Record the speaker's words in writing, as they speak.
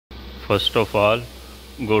first of all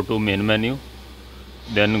go to main menu,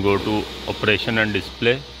 then go to operation and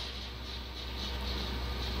display.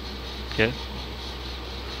 Okay,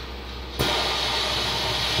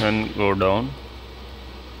 then go down,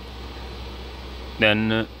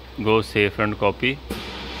 then go save and copy.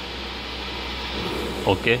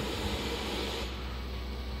 Okay,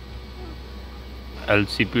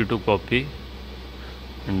 LCP to copy,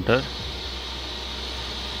 enter.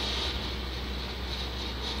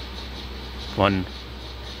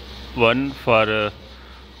 One for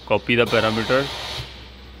copy the parameter.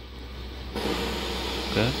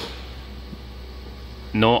 Okay,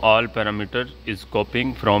 no, all parameter is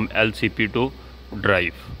copying from LCP to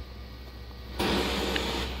drive,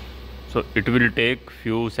 so it will take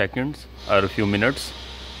few seconds or few minutes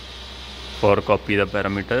for copy the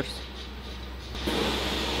parameters.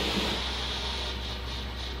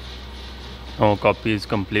 Now copy is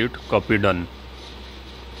complete, copy done.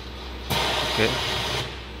 Okay,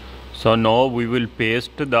 so now we will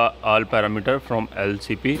paste the all parameter from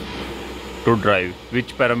LCP to drive.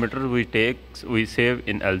 Which parameter we save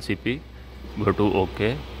in LCP. Go to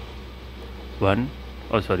OK. 1,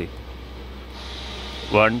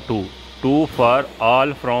 2 for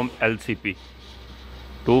all from LCP.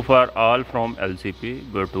 2 for all from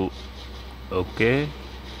LCP. Go to OK.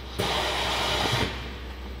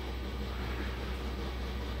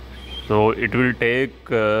 So it will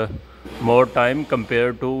take more time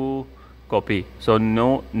compared to copy. So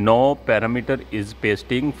no parameter is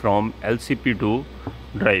pasting from LCP to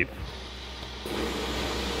drive.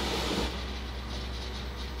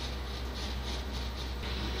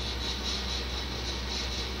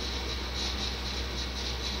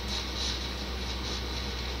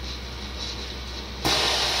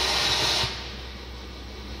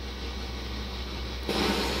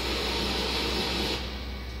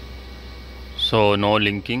 So no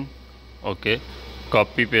linking. Okay,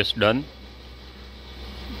 copy paste done.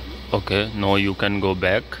 Okay, now you can go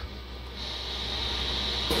back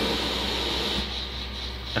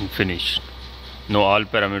and finish. Now all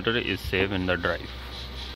parameter is saved in the drive.